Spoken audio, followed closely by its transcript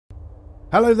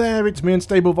Hello there, it's me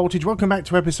Unstable Voltage. Welcome back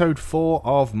to episode 4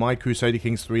 of my Crusader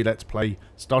Kings 3 Let's Play,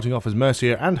 starting off as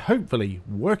Mercia and hopefully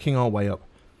working our way up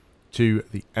to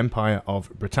the Empire of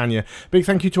Britannia. Big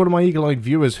thank you to all of my eagle-eyed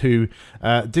viewers who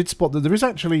did spot that there is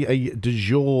actually a de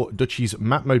jure Duchies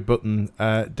map mode button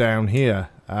down here.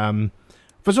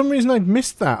 For some reason I'd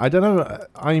missed that. I don't know,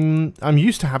 I'm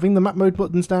used to having the map mode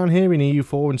buttons down here in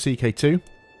EU4 and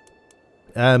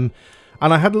CKIII.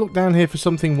 And I had a look down here for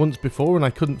something once before and I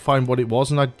couldn't find what it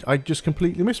was, and I just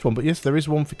completely missed one. But yes, there is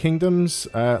one for kingdoms,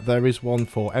 there is one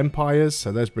for empires,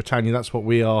 so there's Britannia, that's what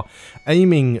we are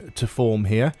aiming to form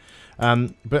here.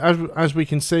 But as we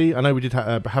can see, I know we did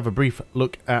have a brief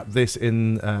look at this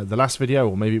in the last video,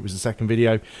 or maybe it was the second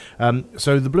video.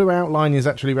 So the blue outline is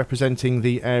actually representing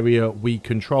the area we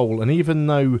control, and even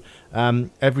though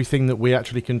everything that we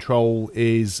actually control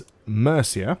is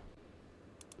Mercia,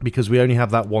 because we only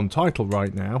have that one title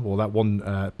right now, or that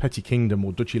one petty kingdom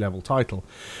or duchy level title,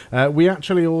 we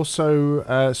actually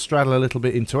also straddle a little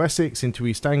bit into Essex, into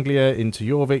East Anglia, into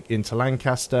Jorvik, into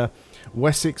Lancaster.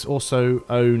 Wessex also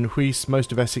own Huis,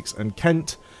 most of Essex and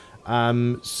Kent.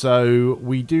 So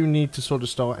we do need to sort of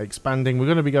start expanding. We're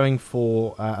going to be going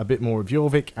for a bit more of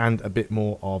Jorvik and a bit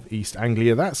more of East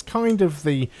Anglia. That's kind of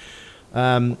the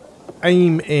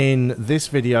aim in this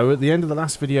video. At the end of the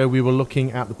last video we were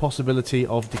looking at the possibility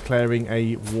of declaring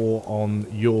a war on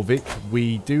Jorvik.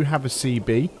 We do have a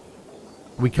CB.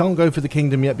 We can't go for the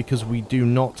kingdom yet because we do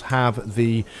not have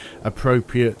the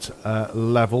appropriate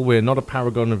level. We're not a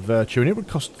paragon of virtue, and it would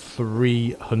cost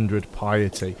 300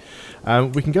 piety.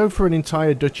 We can go for an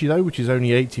entire duchy though, which is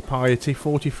only 80 piety,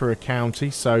 40 for a county.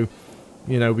 So,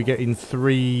 you know, we get in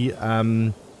three,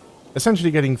 essentially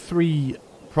getting three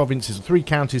provinces, three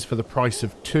counties for the price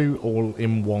of 2 all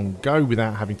in one go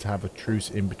without having to have a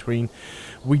truce in between.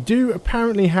 We do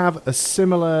apparently have a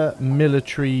similar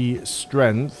military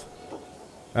strength.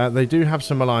 They do have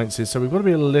some alliances, so we've got to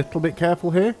be a little bit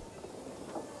careful here.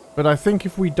 But I think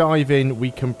if we dive in,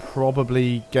 we can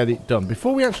probably get it done.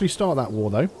 Before we actually start that war,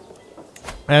 though,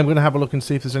 I'm going to have a look and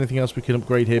see if there's anything else we can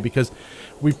upgrade here, because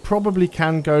we probably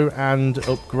can go and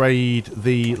upgrade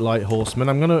the light horsemen.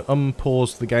 I'm going to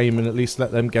unpause the game and at least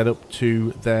let them get up to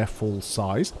their full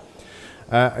size.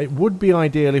 It would be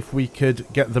ideal if we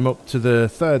could get them up to the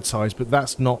third size, but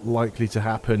that's not likely to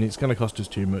happen. It's going to cost us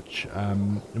too much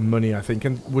money, I think,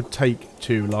 and would take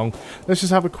too long. Let's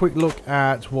just have a quick look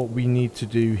at what we need to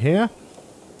do here.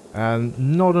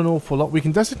 And not an awful lot. We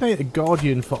can designate a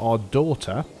guardian for our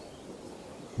daughter.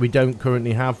 We don't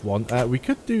currently have one. We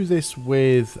could do this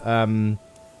with Huis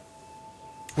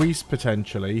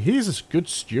potentially. He's a good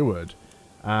steward.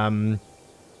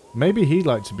 Maybe he'd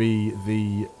like to be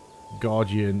the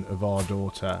guardian of our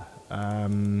daughter.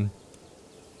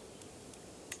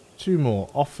 2 more.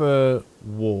 Offer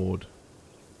ward.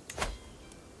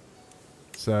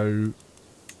 So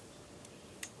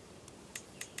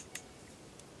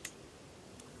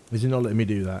is he not letting me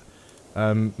do that?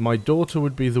 My daughter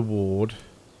would be the ward.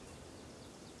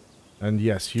 And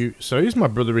yes, you. So he's my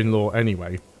brother-in-law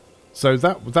anyway. So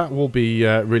that will be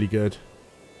really good.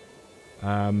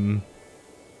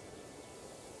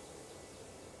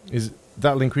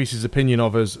 That'll increase his opinion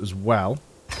of us as well,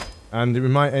 and we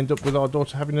might end up with our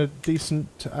daughter having a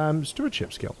decent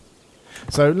stewardship skill.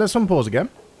 So let's unpause again.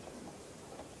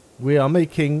 We are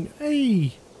making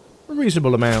a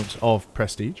reasonable amount of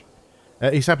prestige.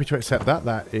 He's happy to accept that.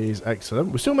 That is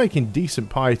excellent. We're still making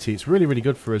decent piety. It's really, really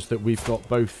good for us that we've got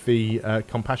both the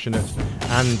compassionate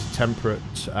and temperate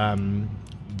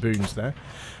boons there.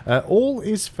 All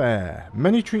is fair.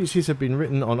 Many treatises have been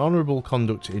written on honourable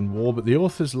conduct in war, but the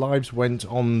authors' lives went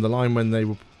on the line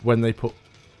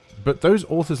but those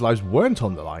authors' lives weren't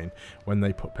on the line when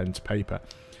they put pen to paper.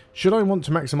 Should I want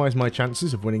to maximise my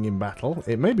chances of winning in battle,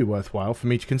 it may be worthwhile for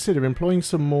me to consider employing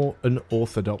some more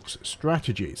unorthodox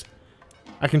strategies.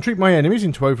 I can trick my enemies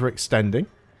into overextending.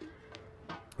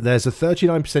 There's a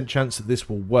 39% chance that this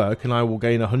will work, and I will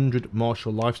gain 100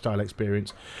 martial lifestyle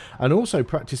experience, and also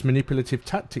practice manipulative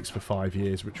tactics for 5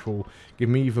 years, which will give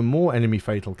me even more enemy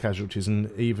fatal casualties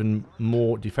and even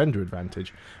more defender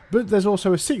advantage. But there's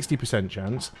also a 60%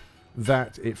 chance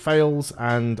that it fails,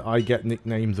 and I get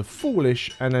nicknamed the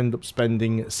Foolish and end up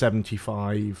spending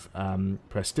 75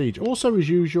 prestige. Also, as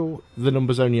usual, the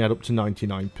numbers only add up to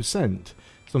 99%,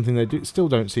 something they still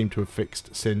don't seem to have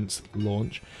fixed since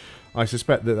launch. I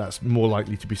suspect that that's more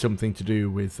likely to be something to do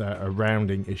with a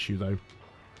rounding issue, though.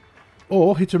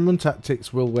 Or hit and run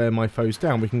tactics will wear my foes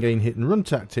down. We can gain hit and run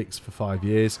tactics for 5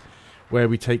 years, where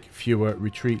we take fewer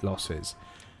retreat losses.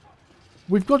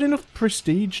 We've got enough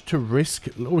prestige to risk,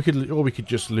 or we could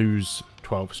just lose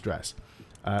 12 stress,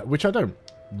 which I don't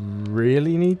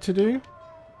really need to do.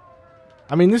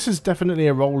 I mean, this is definitely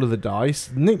a roll of the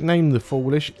dice. Nickname the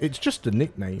Foolish. It's just a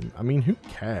nickname. I mean, who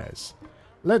cares?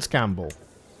 Let's gamble.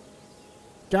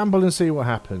 Gamble and see what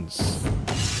happens.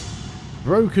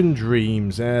 Broken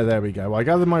Dreams. There we go. I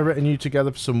gathered my retinue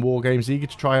together for some war games, eager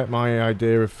to try out my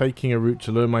idea of faking a route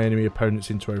to lure my enemy opponents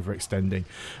into overextending.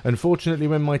 Unfortunately,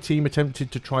 when my team attempted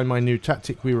to try my new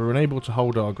tactic, we were unable to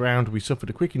hold our ground. We suffered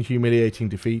a quick and humiliating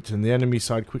defeat, and the enemy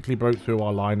side quickly broke through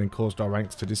our line and caused our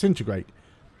ranks to disintegrate.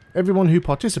 Everyone who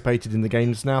participated in the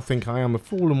games now think I am a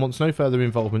fool and wants no further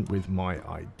involvement with my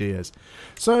ideas.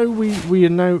 So we're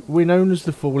known as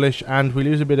the Foolish, and we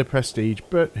lose a bit of prestige,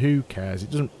 but who cares?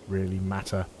 It doesn't really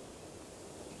matter.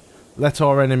 Let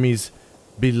our enemies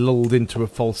be lulled into a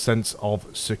false sense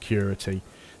of security.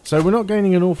 So we're not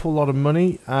gaining an awful lot of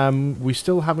money. We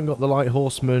still haven't got the Light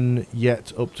Horseman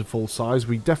yet up to full size.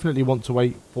 We definitely want to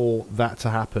wait for that to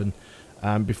happen.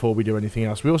 Before we do anything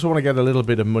else. We also want to get a little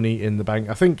bit of money in the bank.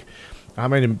 I think I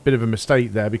made a bit of a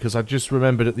mistake there, because I just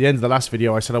remembered at the end of the last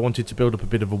video I said I wanted to build up a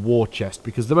bit of a war chest,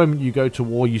 because the moment you go to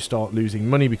war you start losing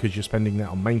money because you're spending that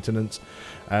on maintenance.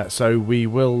 So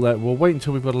we'll wait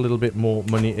until we've got a little bit more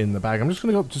money in the bag. I'm just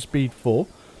going to go up to speed 4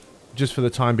 just for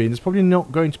the time being. There's probably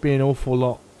not going to be an awful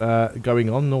lot going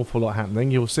on, an awful lot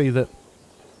happening. You'll see that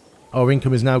our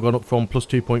income has now gone up from plus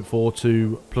 2.4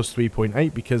 to plus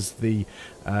 3.8 because the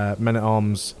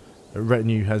men-at-arms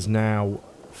retinue has now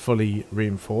fully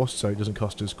reinforced, so it doesn't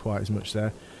cost us quite as much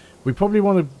there. We probably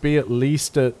want to be at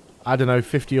least at, I don't know,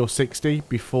 50 or 60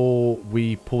 before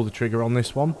we pull the trigger on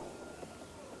this one,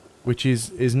 which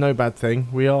is no bad thing.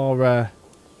 We are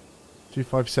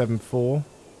 2574,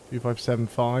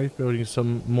 2575, building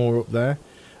some more up there.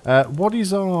 What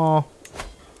is our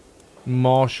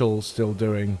Marshal still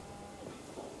doing?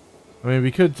 I mean,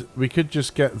 we could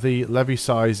just get the levy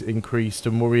size increased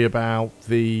and worry about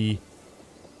the...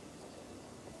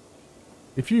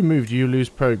 If you moved, you lose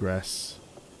progress.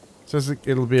 It says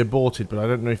it'll be aborted, but I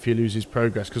don't know if he loses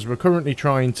progress, because we're currently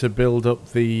trying to build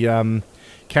up the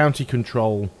county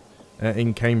control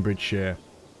in Cambridgeshire.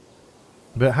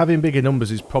 But having bigger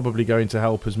numbers is probably going to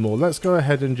help us more. Let's go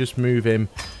ahead and just move him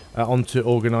onto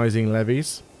organising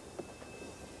levies.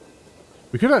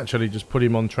 We could actually just put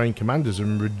him on train commanders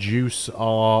and reduce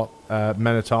our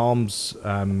men-at-arms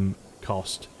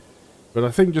cost. But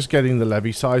I think just getting the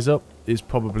levy size up is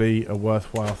probably a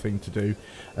worthwhile thing to do.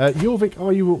 Jorvik,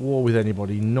 are you at war with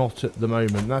anybody? Not at the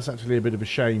moment. That's actually a bit of a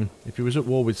shame. If he was at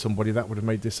war with somebody, that would have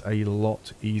made this a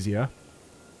lot easier.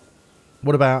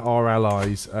 What about our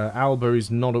allies? Alba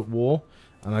is not at war,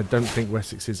 and I don't think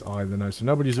Wessex is either. No, so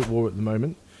nobody's at war at the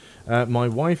moment. My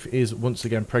wife is once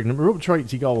again pregnant. We're up to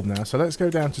 80 gold now, so let's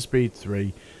go down to speed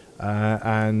 3.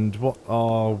 And what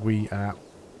are we at?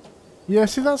 Yeah,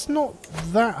 see, that's not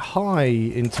that high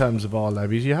in terms of our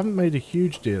levies. You haven't made a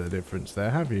huge deal of difference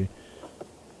there, have you?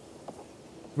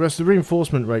 Whereas the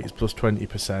reinforcement rate is plus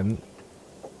 20%.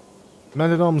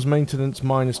 Men-at-arms maintenance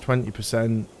minus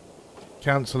 20%.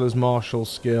 Councillors martial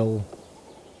skill.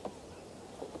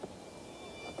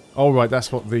 Oh, right,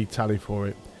 that's what the tally for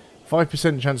it.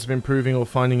 5% chance of improving or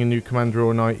finding a new commander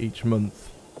or knight each month.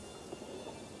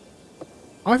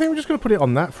 I think we're just going to put it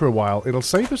on that for a while. It'll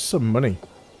save us some money.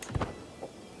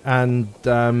 And,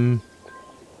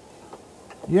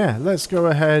 yeah, let's go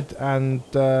ahead and,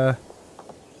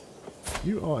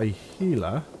 you are a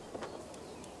healer.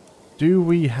 Do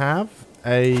we have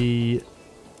a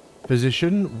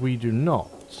physician? We do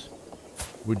not.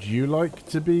 Would you like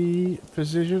to be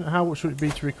physician? How much would it be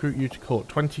to recruit you to court?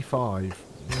 25.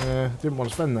 Didn't want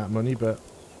to spend that money, but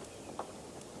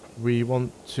we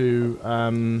want to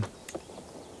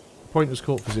appoint as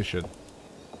court physician.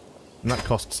 And that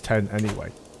costs 10 anyway.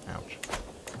 Ouch.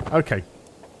 Okay.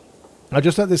 I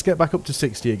just let this get back up to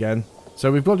 60 again.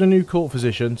 So we've got a new court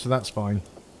physician, so that's fine.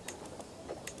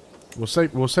 We'll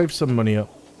save some money up.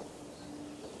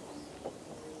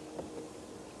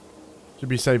 Should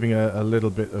be saving a little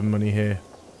bit of money here.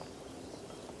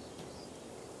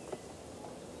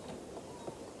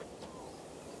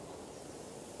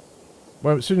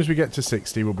 Well, as soon as we get to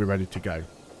 60, we'll be ready to go.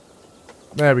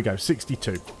 There we go,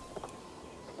 62.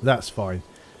 That's fine.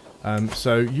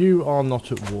 So you are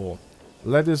not at war.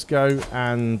 Let us go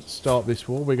and start this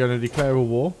war. We're going to declare a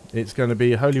war. It's going to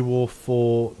be a holy war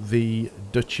for the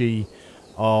Duchy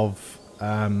of...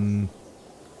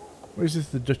 what is this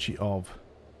the Duchy of?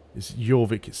 It's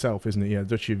Jorvik itself, isn't it? Yeah,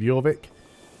 Duchy of Jorvik.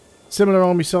 Similar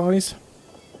army size.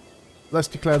 Let's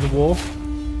declare the war.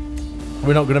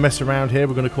 We're not going to mess around here.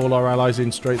 We're going to call our allies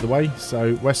in straight away.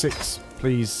 So, Wessex,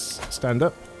 please stand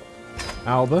up.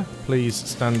 Alba, please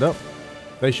stand up.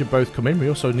 They should both come in. We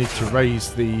also need to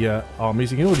raise the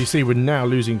armies. You can already see we're now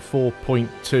losing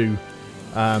 4.2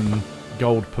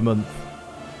 gold per month.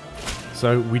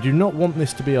 So we do not want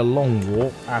this to be a long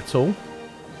war at all.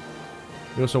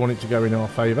 We also want it to go in our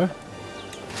favour.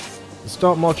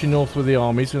 Start marching north with the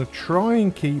army. He's going to try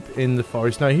and keep in the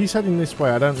forest. No, he's heading this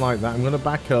way. I don't like that. I'm going to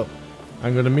back up.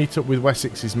 I'm going to meet up with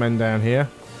Wessex's men down here.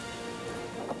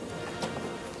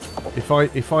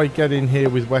 If I get in here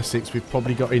with Wessex, we've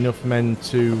probably got enough men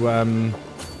to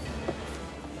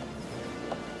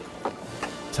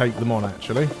take them on,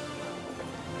 actually.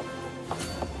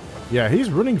 Yeah, he's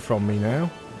running from me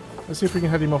now. Let's see if we can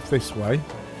head him off this way.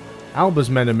 Alba's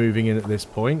men are moving in at this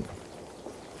point.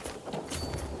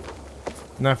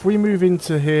 Now, if we move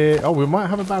into here... Oh, we might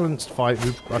have a balanced fight.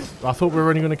 I thought we were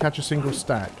only going to catch a single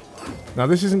stack. Now,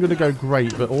 this isn't going to go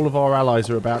great, but all of our allies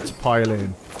are about to pile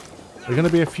in. They're going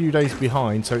to be a few days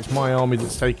behind, so it's my army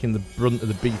that's taking the brunt of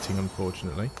the beating,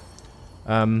 unfortunately.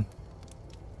 I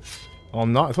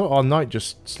thought our knight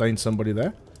just slain somebody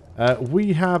there.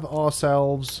 We have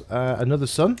ourselves another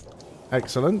son.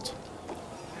 Excellent.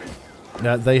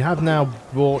 They have now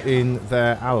brought in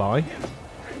their ally,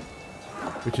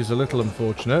 which is a little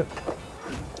unfortunate.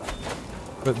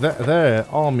 But their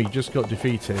army just got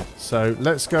defeated. So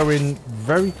let's go in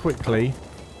very quickly.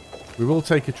 We will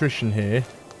take attrition here.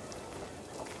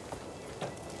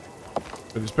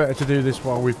 But it's better to do this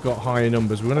while we've got higher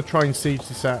numbers. We're going to try and siege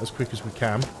this out as quick as we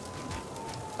can.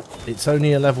 It's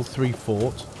only a level 3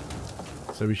 fort.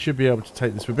 So we should be able to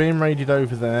take this. We're being raided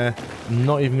over there. I'm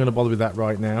not even going to bother with that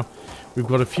right now. We've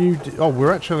got a few... Oh,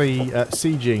 we're actually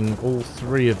sieging all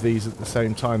 3 of these at the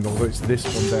same time. Although it's this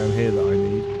one down here that I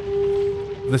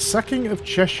need. The sacking of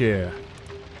Cheshire.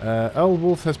 Earl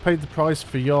Wolf has paid the price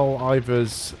for Jarl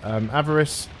Ivor's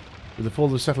avarice. With the fall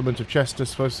of the settlement of Chester,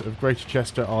 supposed of Greater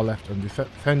Chester are left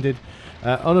undefended.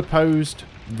 Unopposed,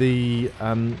 the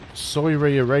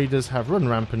Soiria raiders have run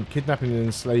rampant, kidnapping and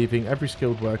enslaving every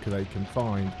skilled worker they can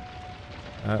find.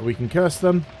 We can curse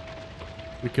them.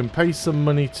 We can pay some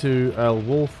money to Earl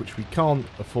Wolf, which we can't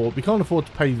afford. We can't afford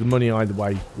to pay the money either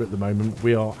way at the moment.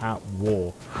 We are at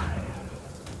war.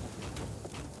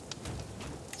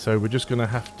 So we're just going to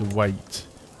have to wait.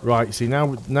 Right, see,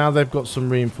 now they've got some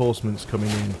reinforcements coming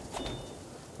in.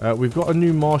 We've got a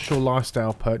new martial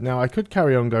lifestyle perk. Now, I could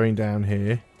carry on going down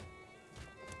here.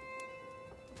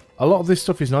 A lot of this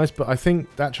stuff is nice, but I think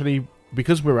actually,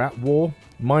 because we're at war,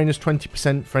 minus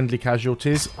 20% friendly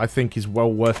casualties, I think is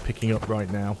well worth picking up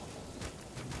right now.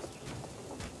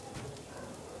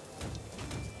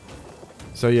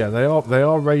 So yeah, they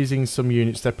are raising some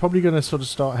units. They're probably going to sort of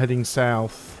start heading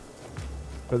south.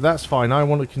 But that's fine. I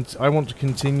want to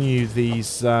continue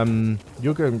these.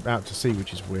 You're going out to sea,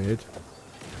 which is weird.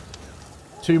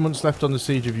 2 months left on the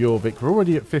siege of Jorvik. We're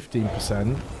already at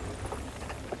 15%.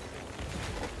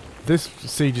 This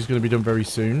siege is going to be done very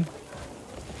soon.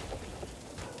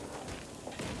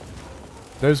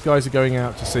 Those guys are going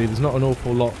out to sea. There's not an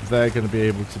awful lot they're going to be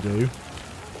able to do.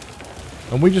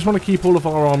 And we just want to keep all of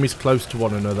our armies close to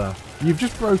one another. You've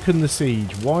just broken the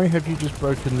siege. Why have you just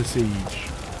broken the siege?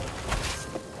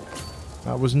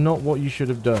 That was not what you should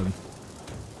have done.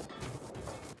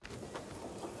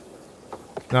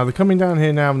 Now they're coming down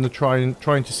here now and they're trying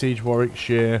to siege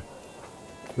Warwickshire.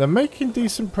 They're making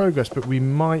decent progress, but we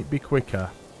might be quicker.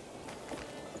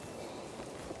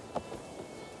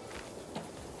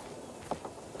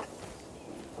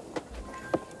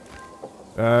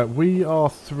 We are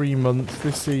 3 months.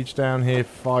 This siege down here,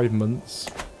 5 months.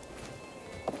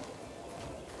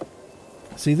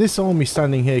 See, this army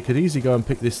standing here could easily go and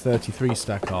pick this 33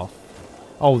 stack off.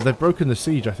 Oh, they've broken the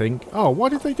siege, I think. Oh, why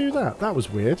did they do that? That was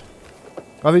weird.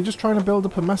 Are they just trying to build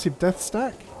up a massive death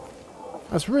stack?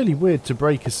 That's really weird to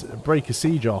break a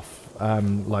siege off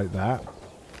like that.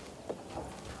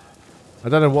 I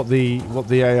don't know what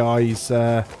the AI's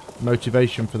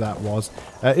motivation for that was.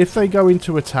 If they go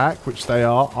into attack, which they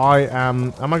are,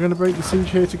 am I going to break the siege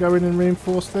here to go in and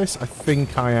reinforce this? I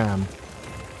think I am.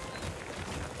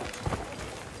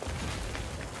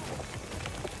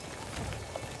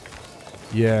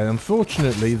 Yeah,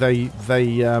 unfortunately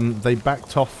they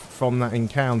backed off from that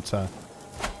encounter.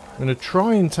 I'm going to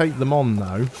try and take them on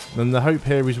though, and the hope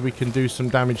here is we can do some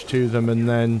damage to them and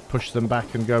then push them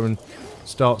back and go and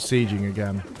start sieging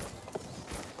again.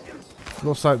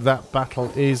 Looks like that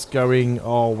battle is going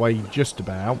our way just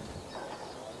about.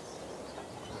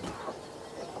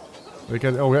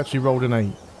 Oh, we actually rolled an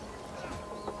 8.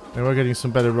 Now we're getting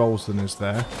some better rolls than us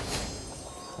there.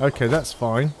 Okay, that's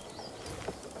fine.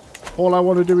 All I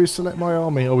want to do is select my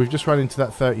army. Oh, we've just run into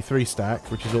that 33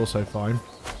 stack, which is also fine.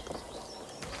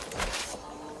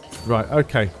 Right,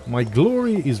 okay. My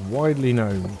glory is widely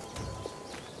known.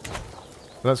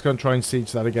 Let's go and try and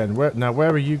siege that again. Where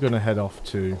are you going to head off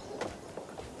to?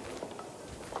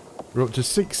 We're up to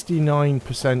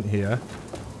 69% here.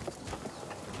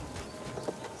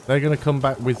 They're going to come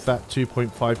back with that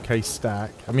 2.5k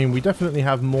stack. I mean, we definitely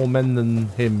have more men than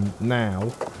him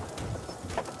now.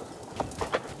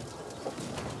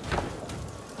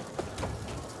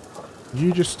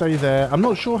 You just stay there. I'm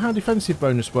not sure how defensive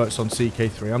bonus works on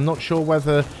CK3. I'm not sure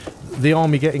whether the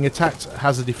army getting attacked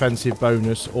has a defensive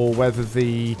bonus or whether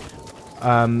the...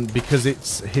 because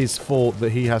it's his fault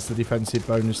that he has the defensive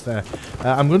bonus there.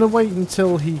 I'm going to wait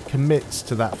until he commits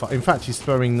to that fight. In fact, he's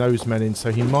throwing those men in,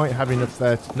 so he might have enough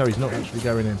there. No, he's not actually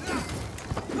going in.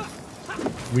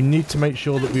 We need to make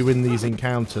sure that we win these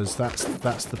encounters. That's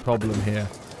the problem here.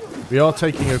 We are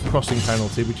taking a crossing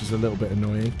penalty, which is a little bit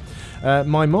annoying.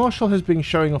 My marshal has been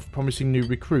showing off a promising new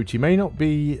recruit. He may not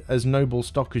be as noble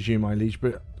stock as you, my liege,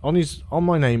 but on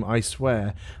my name, I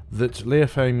swear that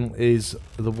Leofame is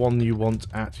the one you want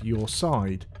at your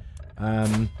side.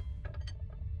 He's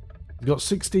got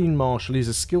 16 marshal. He's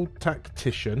a skilled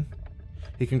tactician.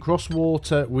 He can cross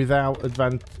water without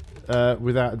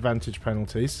advantage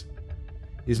penalties.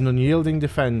 He's an unyielding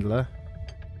defender.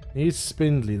 He's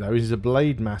spindly though. He's a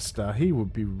blade master. He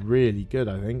would be really good,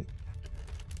 I think.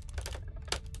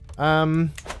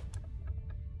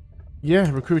 Yeah,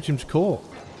 recruit him to court.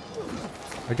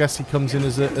 I guess he comes in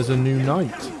as a new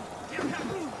knight.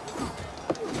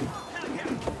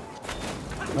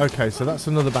 Okay, so that's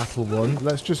another battle won.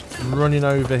 Let's just run in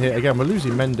over here. Again, we're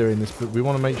losing men doing this, but we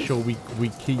want to make sure we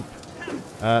keep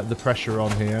the pressure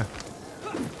on here.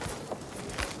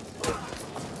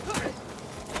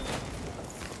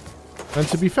 And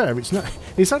to be fair,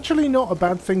 it's actually not a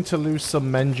bad thing to lose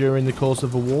some men during the course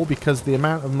of a war, because the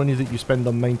amount of money that you spend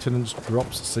on maintenance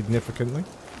drops significantly.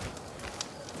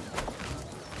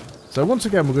 So once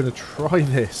again, we're going to try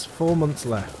this. 4 months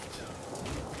left.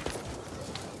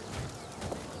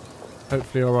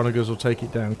 Hopefully our onagers will take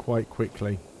it down quite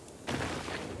quickly.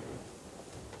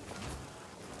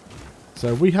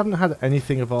 So we haven't had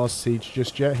anything of ours siege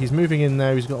just yet. He's moving in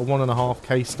there. He's got a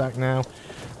 1.5k stack now.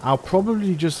 I'll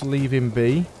probably just leave him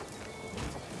be.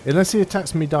 Unless he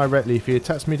attacks me directly. If he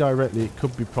attacks me directly, it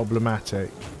could be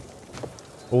problematic.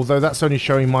 Although that's only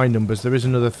showing my numbers. There is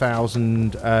another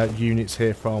 1,000 units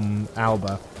here from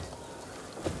Alba.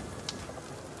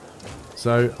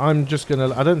 So I'm just going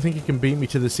to... I don't think he can beat me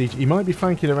to the siege. He might be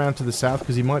flanking around to the south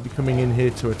because he might be coming in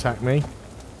here to attack me.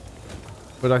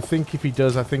 But I think if he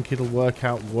does, I think it'll work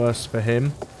out worse for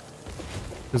him.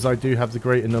 Because I do have the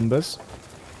greater numbers.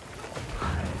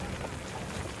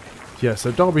 Yeah,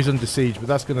 so Derby's under siege, but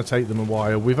that's going to take them a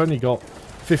while. We've only got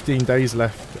 15 days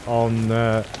left on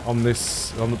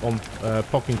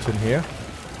Pockington here.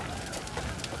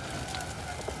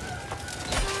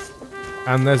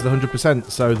 And there's the 100%,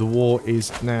 so the war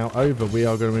is now over. We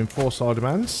are going to enforce our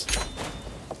demands.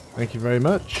 Thank you very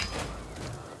much.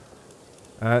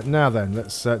 Now then,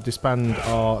 let's disband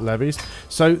our levies.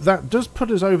 So that does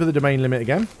put us over the domain limit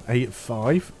again,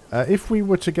 5. If we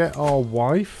were to get our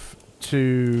wife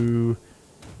to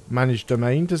manage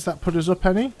domain, does that put us up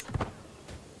any?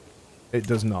 It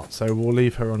does not, so we'll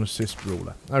leave her on assist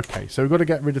ruler. Okay, so we've got to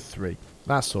get rid of 3.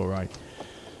 That's alright.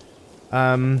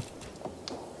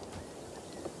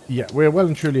 Yeah, we're well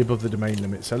and truly above the domain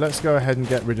limit, so let's go ahead and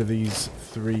get rid of these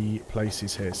 3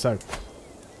 places here. So,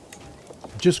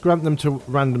 just grant them to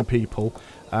random people.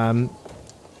 I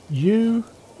mean,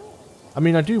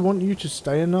 I do want you to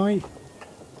stay a night.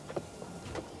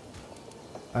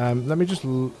 Let me just...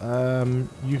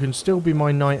 you can still be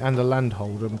my knight and a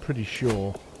landholder, I'm pretty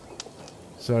sure.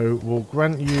 So, we'll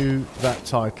grant you that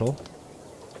title.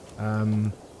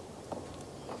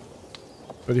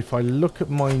 But if I look at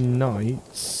my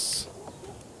knights...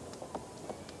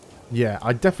 Yeah,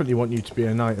 I definitely want you to be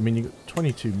a knight. I mean, you've got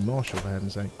 22 marshal, for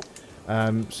heaven's sake.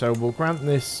 So we'll grant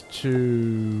this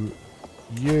to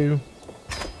you.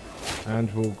 And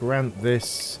we'll grant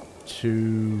this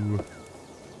to...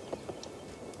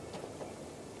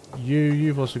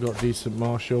 You've also got decent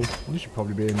marshal. You should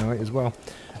probably be a knight as well.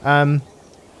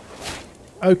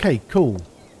 Okay, cool.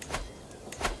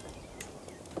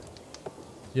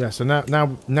 Yeah, so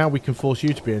now we can force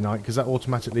you to be a knight, because that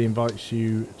automatically invites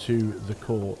you to the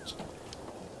court.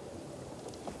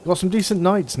 Got some decent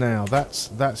knights now.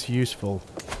 That's useful.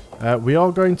 We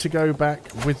are going to go back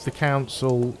with the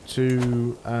council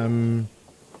to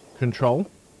control.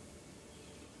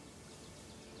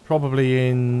 Probably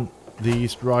in the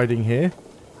East Riding here.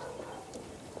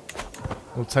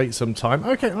 Will take some time.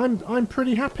 Okay, I'm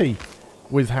pretty happy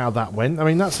with how that went. I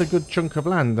mean, that's a good chunk of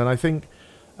land, and I think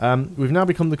we've now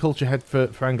become the culture head for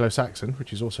Anglo-Saxon,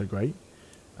 which is also great.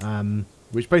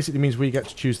 Which basically means we get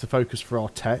to choose the focus for our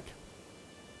tech.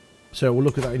 So we'll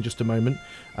look at that in just a moment.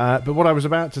 But what I was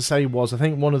about to say was, I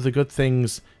think one of the good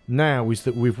things now is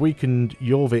that we've weakened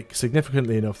Jorvik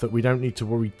significantly enough that we don't need to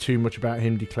worry too much about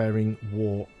him declaring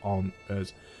war on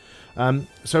us.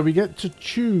 So we get to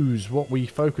choose what we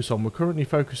focus on. We're currently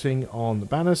focusing on the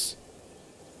banners,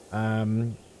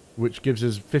 which gives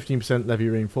us 15% levy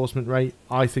reinforcement rate.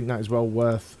 I think that is well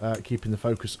worth keeping the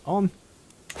focus on.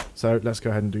 So let's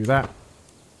go ahead and do that.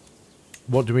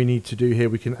 What do we need to do here?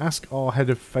 We can ask our head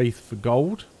of faith for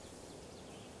gold.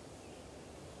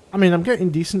 I mean, I'm getting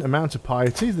decent amount of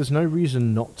piety. There's no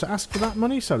reason not to ask for that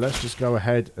money, so let's just go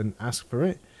ahead and ask for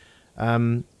it.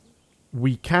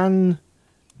 We can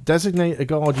designate a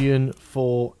guardian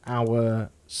for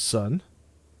our son.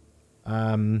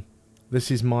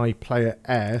 This is my player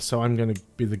heir, so I'm going to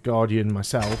be the guardian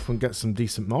myself and get some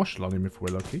decent martial on him if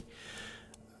we're lucky.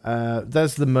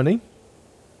 There's the money.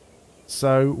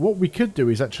 So what we could do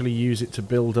is actually use it to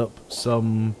build up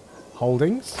some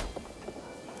holdings,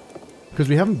 because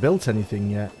we haven't built anything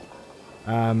yet.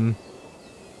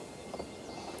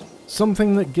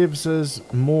 Something that gives us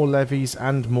more levies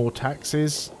and more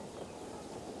taxes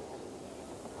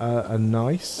are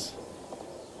nice.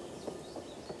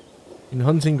 In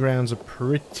hunting grounds are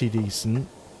pretty decent.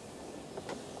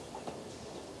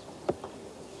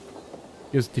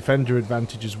 Gives defender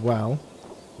advantage as well.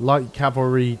 Light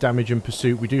cavalry, damage and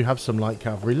pursuit. We do have some light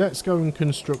cavalry. Let's go and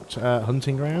construct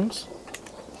hunting grounds.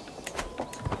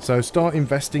 So start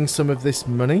investing some of this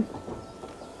money.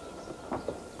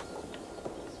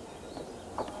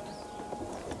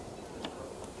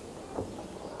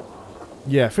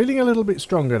 Yeah, feeling a little bit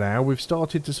stronger now. We've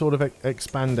started to sort of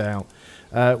expand out.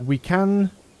 We can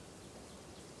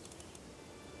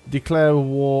declare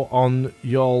war on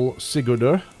Jarl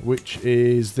Sigurdur, which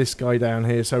is this guy down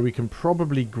here. So we can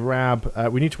probably grab...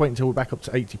 we need to wait until we're back up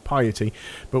to 80 piety,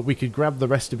 but we could grab the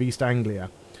rest of East Anglia.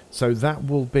 So that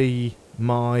will be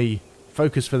my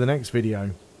focus for the next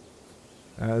video.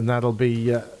 And that'll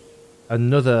be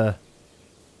another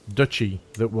duchy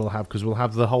that we'll have, because we'll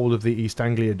have the whole of the East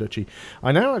Anglia duchy.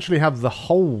 I now actually have the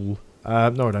whole...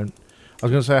 no, I don't. I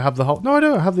was going to say I have the whole... No, I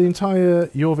don't. I have the entire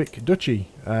Jorvik duchy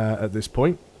at this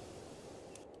point.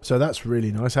 So that's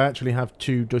really nice. I actually have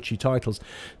 2 duchy titles.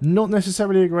 Not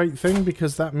necessarily a great thing,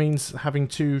 because that means having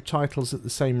 2 titles at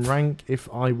the same rank.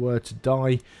 If I were to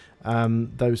die,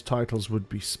 those titles would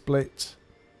be split.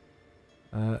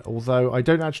 Although I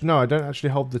don't actually... No, I don't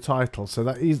actually hold the title. So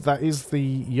that is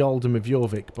the Jarldom of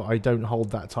Jorvik, but I don't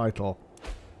hold that title.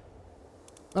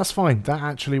 That's fine. That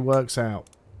actually works out.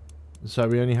 So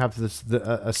we only have this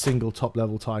a single top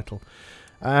level title.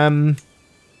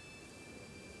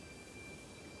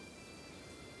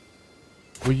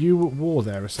 Were you at war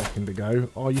there a second ago?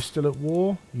 Are you still at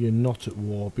war? You're not at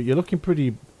war, but you're looking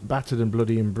pretty battered and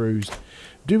bloody and bruised.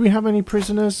 Do we have any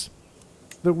prisoners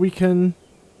that we cannot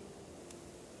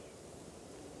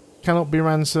be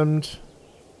ransomed?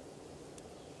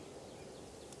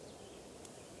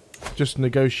 Just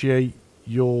negotiate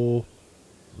your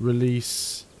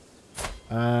release.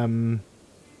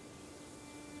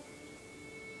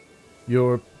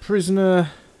 You're a prisoner,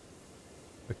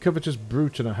 a covetous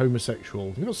brute and a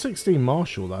homosexual. You've got 16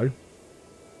 martial though.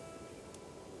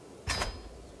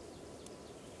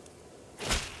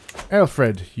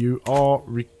 Alfred, you are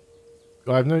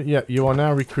you are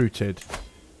now recruited.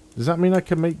 Does that mean I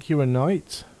can make you a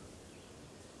knight?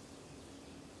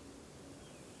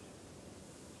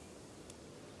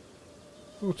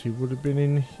 Thought he would have been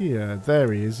in here.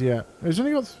 There he is, yeah. He's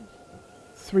only got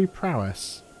 3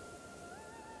 prowess.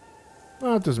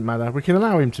 Well, it doesn't matter. We can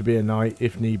allow him to be a knight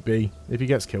if need be. If he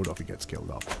gets killed off, he gets killed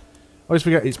off. I always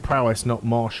forget it's prowess, not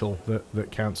martial,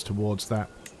 that counts towards that.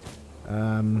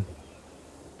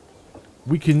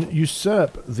 We can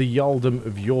usurp the Jarldom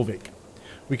of Jorvik.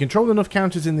 We control enough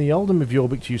counters in the Jarldom of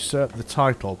Jorvik to usurp the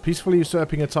title. Peacefully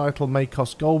usurping a title may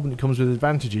cost gold, and it comes with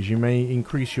advantages. You may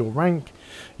increase your rank.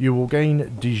 You will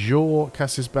gain de jure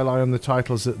casus belli on the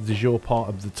titles at the de jure part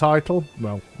of the title.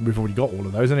 Well, we've already got all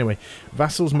of those anyway.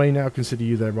 Vassals may now consider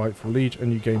you their rightful liege,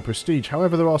 and you gain prestige.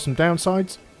 However, there are some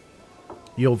downsides.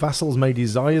 Your vassals may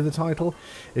desire the title.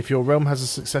 If your realm has a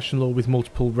succession law with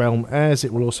multiple realm heirs,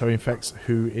 it will also affect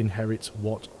who inherits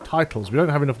what titles. We don't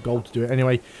have enough gold to do it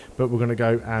anyway, but we're going to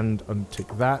go and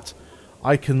untick that.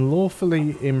 I can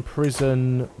lawfully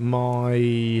imprison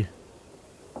my...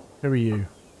 Who are you?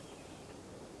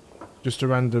 Just a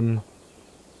random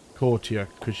courtier,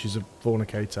 because she's a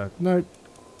fornicator. No,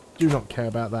 do not care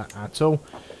about that at all.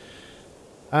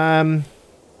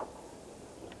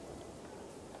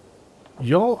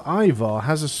 Jarl Ivar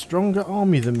has a stronger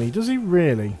army than me. Does he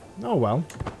really? Oh well.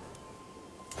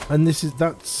 And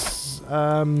that's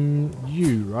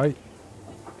you, right?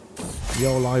 The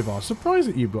old Ivar. Surprised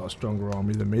that you've got a stronger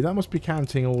army than me. That must be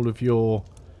counting all of your...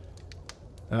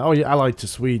 oh, you're allied to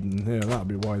Sweden. Yeah, that'll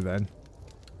be why then.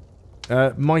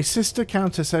 My sister,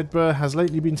 Countess Edinburgh, has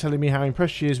lately been telling me how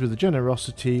impressed she is with the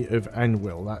generosity of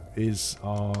Enwil. That is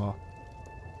our...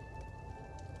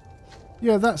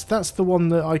 Yeah, that's the one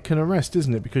that I can arrest,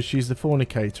 isn't it? Because she's the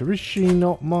fornicator. Is she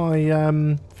not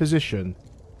my physician?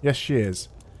 Yes, she is.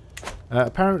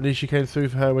 Apparently she came through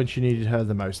for her when she needed her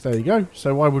the most. There you go.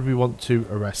 So why would we want to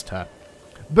arrest her?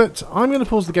 But I'm going to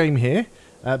pause the game here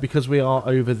because we are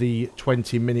over the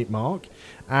 20-minute mark.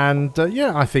 And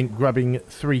yeah, I think grabbing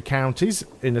 3 counties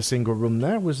in a single run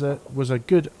there was a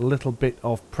good little bit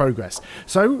of progress.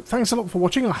 So thanks a lot for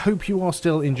watching. I hope you are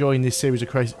still enjoying this series of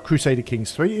Crusader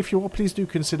Kings 3. If you are, please do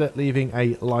consider leaving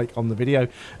a like on the video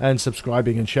and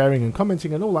subscribing and sharing and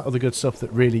commenting and all that other good stuff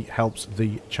that really helps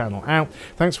the channel out.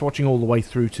 Thanks for watching all the way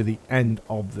through to the end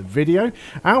of the video.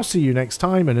 I'll see you next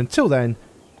time, and until then,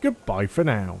 goodbye for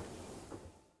now.